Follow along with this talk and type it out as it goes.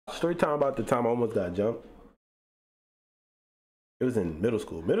story time about the time I almost got jumped. It was in middle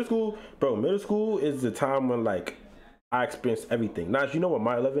school. Middle school, bro, middle school is the time when like I experienced everything. Now, you know what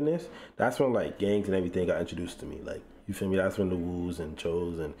my 11 is? That's when like gangs and everything got introduced to me. Like, you feel me? That's when the woos and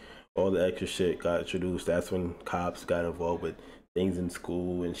chos and all the extra shit got introduced. That's when cops got involved with things in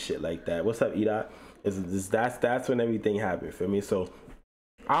school and shit like that. What's up, Edot? That's when everything happened. Feel me? So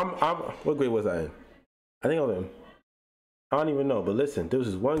I'm what grade was I in? I think I was in, I don't even know, but listen, there was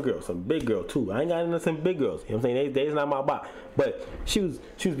this one girl, some big girl too. I ain't got into some big girls. You know what I'm saying? They's not my bot. But she was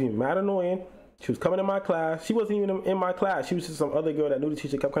being mad annoying. She was coming to my class. She wasn't even in my class. She was just some other girl that knew the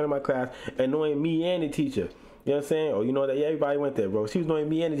teacher, kept coming to my class, annoying me and the teacher. You know what I'm saying? Or you know that everybody went there, bro. She was annoying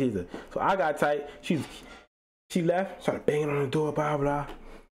me and the teacher. So I got tight. She left, started banging on the door, blah blah.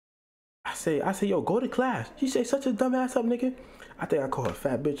 I say, yo, go to class. She say, such a dumbass up, nigga. I think I call her a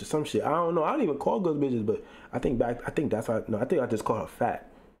fat bitch or some shit. I don't know. I don't even call girls bitches, but I think that's how. No, I think I just call her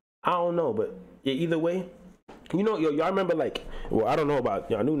fat. I don't know, but yeah, either way, you know, y'all remember like, well, I don't know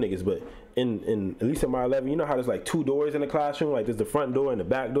about y'all new niggas, but in at least in my 11, you know how there's like 2 doors in the classroom, like there's the front door and the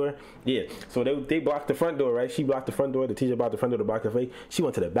back door. Yeah, so they blocked the front door, right? She blocked the front door. The teacher blocked the front door to block her face. She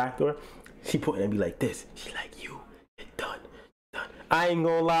went to the back door. She pointed at me like this. She like, you, it's done. I ain't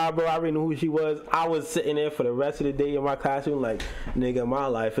gonna lie, bro. I already knew who she was. I was sitting there for the rest of the day in my classroom like, nigga, my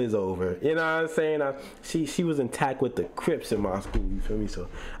life is over. You know what I'm saying? She was intact with the CRIPS in my school, you feel me? So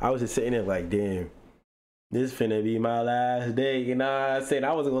I was just sitting there like, damn, this finna be my last day. You know what I'm saying?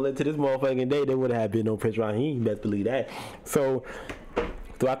 I wasn't gonna live to this motherfucking day. There would have been no Prince Raheem, you best believe that. So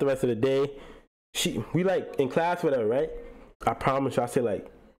throughout the rest of the day, we like in class, whatever, right? I promise you, I say like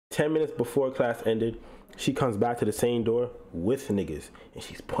 10 minutes before class ended, she comes back to the same door with niggas, and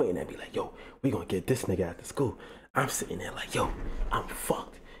she's pointing at me like, yo, we gonna get this nigga after school. I'm sitting there like, yo, I'm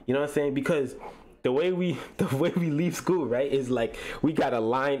fucked. You know what I'm saying? Because the way we leave school, right, is like we gotta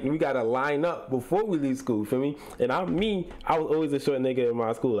line up before we leave school, feel me? And I was always a short nigga in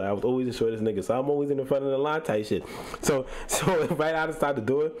my school. Like, I was always the shortest nigga, so I'm always in the front of the line type shit. So right outside the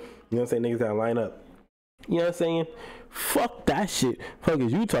door, you know what I'm saying, niggas gotta line up. You know what I'm saying? Fuck that shit. Fuck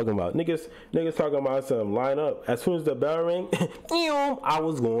is you talking about? Niggas talking about some line up. As soon as the bell rang, I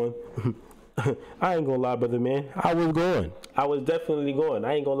was going. I ain't gonna lie, brother man. I was going. I was definitely going.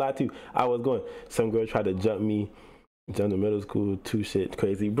 I ain't gonna lie to you. I was going. Some girl tried to jump me. Jump to middle school, too shit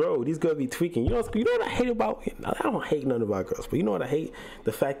crazy. Bro, these girls be tweaking. You know what I hate about, I don't hate none about girls, but you know what I hate?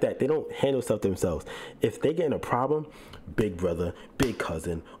 The fact that they don't handle stuff themselves. If they get in a problem, big brother, big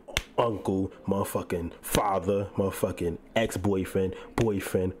cousin, uncle, motherfucking father, motherfucking ex-boyfriend,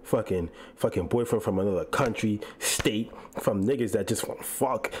 boyfriend, fucking boyfriend from another country, state, from niggas that just want to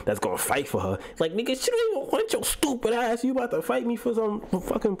fuck, that's gonna fight for her. Like, nigga, she don't even want your stupid ass. You about to fight me for some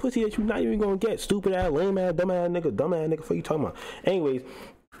fucking pussy that you not even gonna get. Stupid ass, lame ass, dumb ass nigga, what you talking about? Anyways,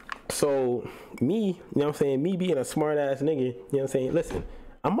 so me, you know what I'm saying, me being a smart ass nigga, you know what I'm saying, listen,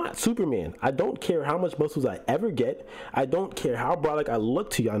 I'm not Superman. I don't care how much muscles I ever get. I don't care how brolic I look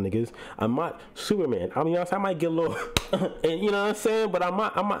to y'all niggas. I'm not Superman. I mean, I might get a little, and you know what I'm saying? But I'm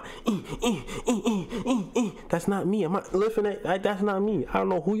not, that's not me. I'm not lifting it. That's not me. I don't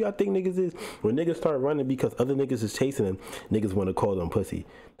know who y'all think niggas is. When niggas start running because other niggas is chasing them, niggas want to call them pussy.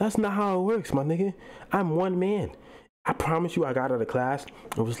 That's not how it works, my nigga. I'm one man. I promise you, I got out of class.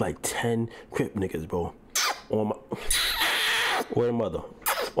 It was like 10 Crip niggas, bro. On my, where the mother?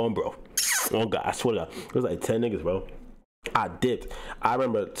 On bro. On God, I swear to God. It was like 10 niggas, bro. I dipped. I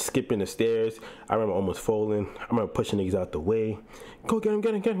remember skipping the stairs. I remember almost falling. I remember pushing niggas out the way. Go get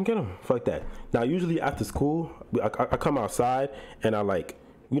him. Fuck that. Now, usually after school, I come outside and I like,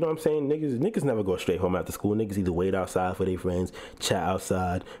 you know what I'm saying? Niggas never go straight home after school. Niggas either wait outside for their friends, chat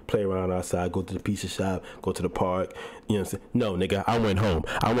outside, play around outside, go to the pizza shop, go to the park. You know what I'm saying? No, nigga, I went home.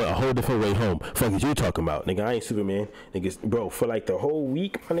 I went a whole different way home. Fuck is you talking about? Nigga, I ain't Superman. Niggas, bro, for like the whole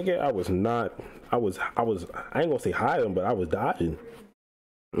week, my nigga, I ain't gonna say hiding, but I was dodging.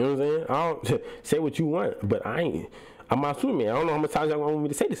 You know what I'm saying? I don't say what you want, but I'm not Superman. I don't know how much times y'all want me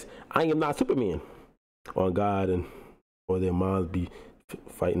to say this. I am not Superman. On God and or their moms be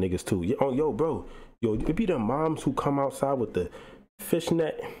fight niggas too. Yo, bro. Yo, it be the moms who come outside with the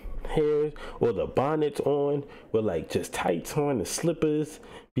fishnet hairs or the bonnets on with like just tights on and slippers,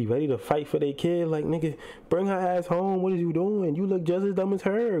 be ready to fight for their kid. Like, nigga, bring her ass home. What is you doing? You look just as dumb as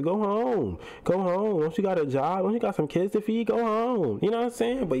her. Go home. Don't you got a job? Don't you got some kids to feed? Go home. You know what I'm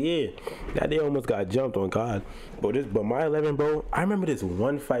saying? But yeah, that day almost got jumped on God. But my 11, bro, I remember this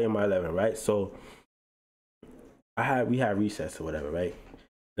one fight in my 11, right? So we had recess or whatever, right?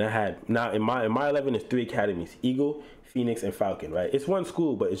 And in my 11 is 3 academies: Eagle, Phoenix, and Falcon, right? It's one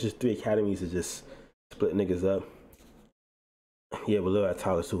school, but it's just 3 academies to just split niggas up. Yeah, but look at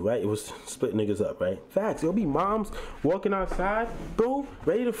Tyler too, right? It was split niggas up, right? Facts. It'll be moms walking outside, bro,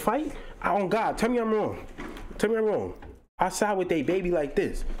 ready to fight. Oh God, tell me I'm wrong. Tell me I'm wrong. Outside with they baby like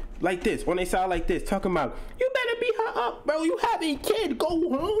this, on they side like this, talking about you better beat her up, bro. You have a kid. Go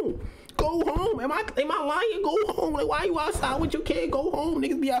home. Go home. Am I lying? Go home. Like, why you outside with your kid? Go home.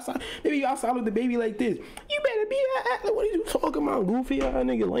 Niggas be outside. Maybe you outside with the baby like this. You better be that. Like, what are you talking about? Goofy ass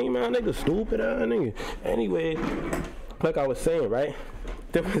nigga, lame ass nigga, stupid ass nigga. Anyway, like I was saying, right?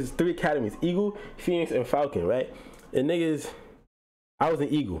 There was 3 academies: Eagle, Phoenix, and Falcon, right? And niggas, I was an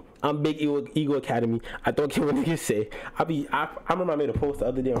Eagle. I'm big Eagle Academy. I don't care what niggas say. I remember I made a post the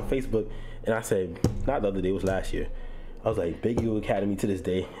other day on Facebook, and I said, not the other day, it was last year. I was like, big Eagle Academy to this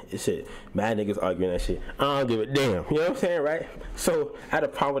day. It's shit. Mad niggas arguing that shit. I don't give a damn. You know what I'm saying, right? So I had a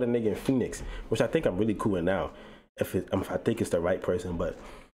problem with a nigga in Phoenix, which I think I'm really cool with now. If I think it's the right person, but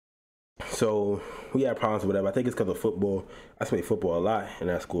so we had problems with whatever. I think it's because of football. I play football a lot in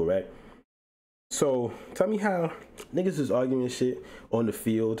that school, right? So tell me how niggas is arguing shit on the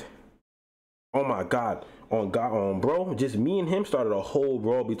field. Oh my God, bro, just me and him started a whole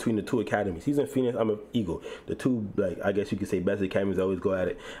brawl between the 2 academies. He's in Phoenix, I'm an Eagle. The 2, like, I guess you could say best academies always go at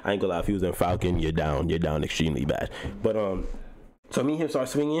it. I ain't gonna lie, if he was in Falcon, you're down extremely bad. But so me and him start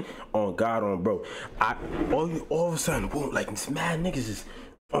swinging. On God, bro, all of a sudden, boom, like this mad niggas is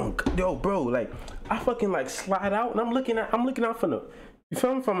yo, bro, like I fucking like slide out and I'm looking out from the. You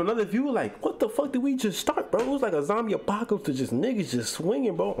feel me? From another view, like, what the fuck did we just start, bro? It was like a zombie apocalypse to just niggas just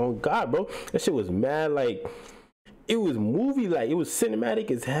swinging, bro. On God, bro. That shit was mad, like, it was movie, like, it was cinematic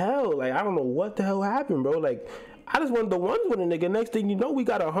as hell. Like, I don't know what the hell happened, bro. Like, I just wanted the ones with a nigga. Next thing you know, we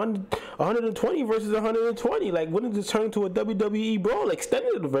got 120 versus 120. Like, wouldn't it just turn into a WWE brawl, like,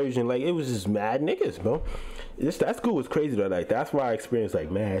 extended version? Like, it was just mad niggas, bro. That school was crazy, though. Like, that's why I experienced,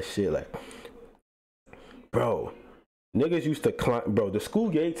 like, mad shit. Like, bro. Niggas used to climb, bro. The school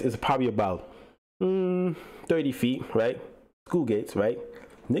gates is probably about 30 feet, right? School gates, right?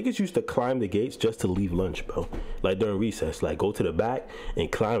 Niggas used to climb the gates just to leave lunch, bro. Like during recess, like go to the back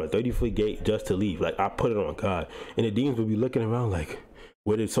and climb a 30-foot gate just to leave. Like I put it on God. And the deans would be looking around like,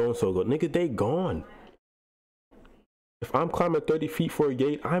 where did so-and-so go? Nigga, they gone. If I'm climbing 30 feet for a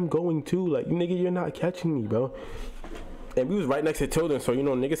gate, I'm going too. Like, nigga, you're not catching me, bro. And we was right next to Tilden, so, you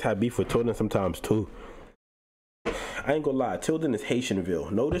know, niggas have beef with Tilden sometimes too. I ain't gonna lie, Tilden is Haitianville.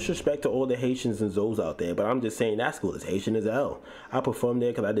 No disrespect to all the Haitians and Zoes out there, but I'm just saying that school is Haitian as hell. I performed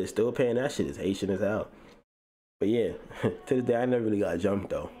there because I did still paying. That shit is Haitian as hell. But yeah, to this day, I never really got jumped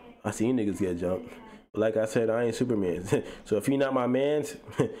though. I seen niggas get jumped. But like I said, I ain't Superman. So if you're not my mans,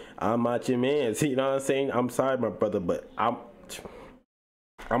 I'm not your mans. You know what I'm saying? I'm sorry, my brother, but what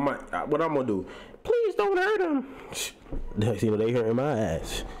I'm gonna do? Please don't hurt him. You know, they hurting my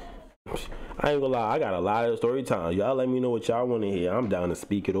ass. I ain't gonna lie, I got a lot of story time. Y'all let me know what y'all want to hear. I'm down to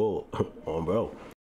speak it all. Bro.